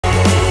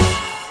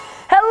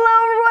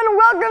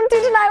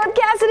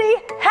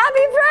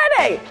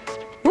Okay,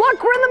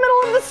 look, we're in the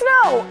middle of the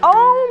snow.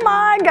 Oh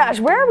my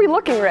gosh, where are we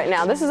looking right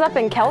now? This is up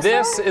in Kelso?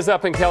 This is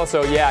up in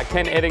Kelso, yeah.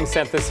 Ken Edding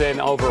sent this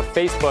in over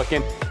Facebook.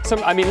 And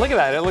I mean, look at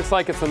that. It looks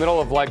like it's the middle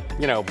of, like,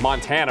 you know,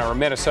 Montana or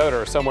Minnesota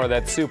or somewhere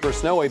that's super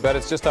snowy, but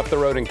it's just up the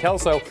road in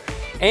Kelso.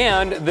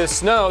 And the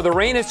snow, the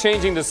rain is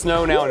changing to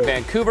snow now in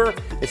Vancouver.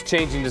 It's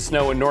changing to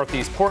snow in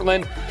Northeast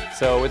Portland.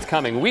 So it's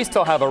coming. We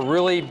still have a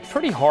really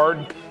pretty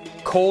hard,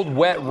 cold,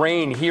 wet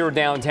rain here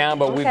downtown,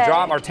 but we've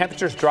dropped, our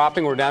temperature's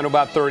dropping. We're down to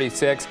about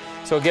 36.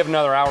 So give it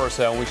another hour or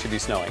so and we should be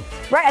snowing.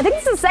 Right, I think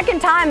this is the second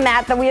time,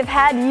 Matt, that we have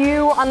had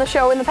you on the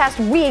show in the past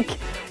week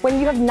when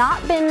you have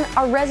not been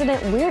a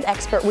resident weird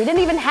expert. We didn't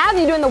even have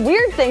you doing the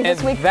weird thing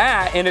this week.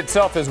 That in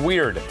itself is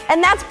weird.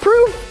 And that's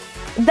proof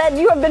that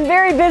you have been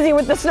very busy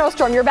with the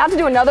snowstorm. You're about to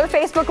do another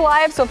Facebook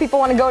Live, so people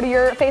want to go to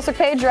your Facebook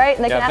page, right?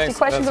 And they can ask you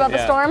questions about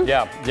the storm?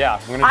 Yeah.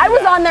 I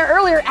was on there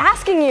earlier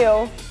asking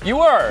you. You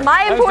were.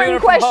 My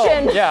important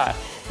question. Yeah.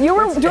 You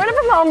were doing it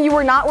from home. You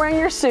were not wearing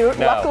your suit.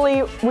 No.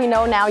 Luckily, we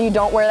know now you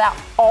don't wear that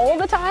all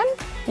the time.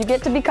 You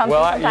get to be comfy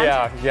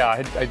sometimes.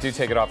 I do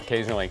take it off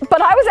occasionally.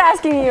 But I was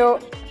asking you,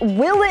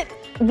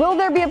 will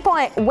there be a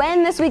point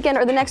when this weekend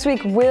or the next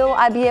week will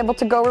I be able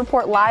to go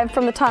report live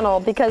from the tunnel?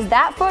 Because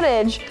that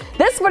footage,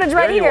 this footage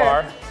right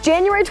here,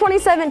 January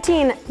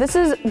 2017, this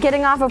is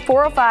getting off of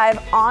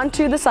 405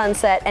 onto the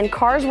Sunset and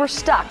cars were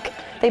stuck.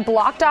 They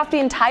blocked off the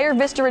entire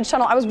Vista Ridge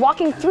tunnel. I was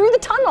walking through the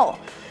tunnel.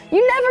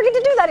 You never get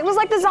to do that. It was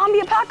like the zombie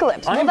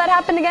apocalypse. Will that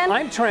happen again?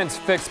 I'm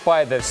transfixed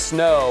by the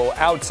snow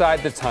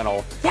outside the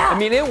tunnel. Yeah. I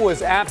mean, it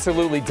was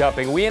absolutely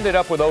dumping. We ended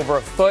up with over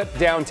a foot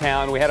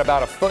downtown. We had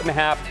about a foot and a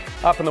half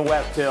up in the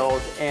West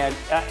Hills, and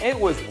it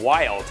was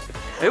wild.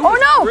 It was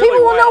no, really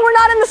people will know wild. we're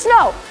not in the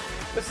snow.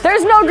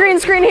 There's no green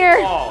screen here.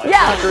 Oh, it's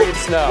not green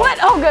snow. What?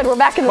 Oh, good, we're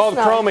back in the called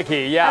snow. chroma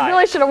key, yeah. I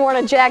really should have worn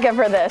a jacket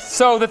for this.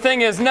 So the thing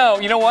is, no,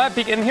 you know what?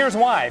 And here's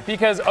why.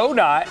 Because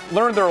ODOT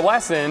learned their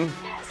lesson.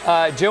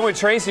 Joe and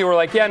Tracy were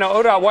like, yeah, no,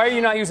 ODOT, why are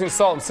you not using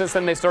salt? And since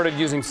then, they started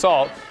using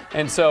salt.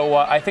 And so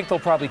I think they'll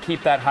probably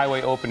keep that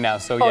highway open now.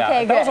 So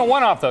yeah, that was a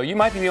one-off, though. You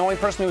might be the only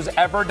person who's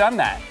ever done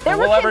that. There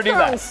will ever do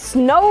that.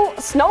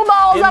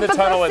 Snowballs in up the at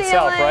tunnel the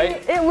itself, ceiling.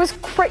 right? It was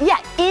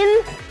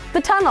in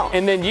the tunnel.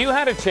 And then you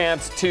had a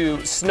chance to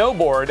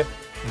snowboard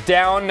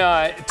down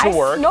to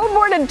work. I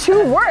snowboarded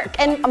to work,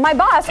 and my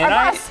boss, our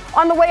boss,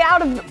 on the way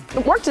out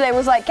of work today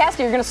was like,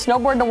 Cassidy, you're going to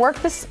snowboard to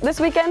work this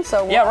weekend?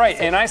 So yeah, right.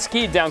 And I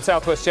skied down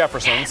Southwest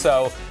Jefferson,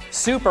 so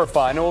super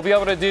fun. And we'll be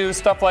able to do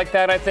stuff like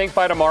that, I think,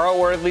 by tomorrow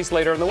or at least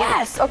later in the week.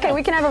 Yes. Okay,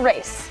 we can have a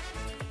race.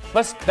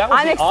 That would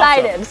I'm be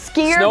excited. Awesome.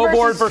 Skier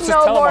Snowboard versus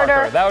snowboarder.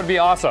 telemarketer. That would be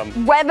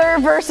awesome. Weather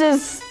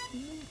versus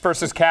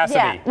Cassidy.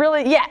 Yeah,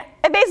 really, yeah.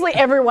 And basically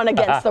everyone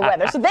against the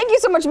weather. So thank you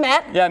so much,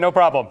 Matt. Yeah, no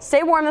problem.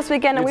 Stay warm this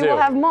weekend, and we will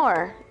have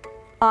more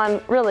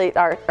on really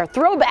our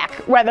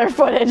throwback weather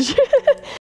footage.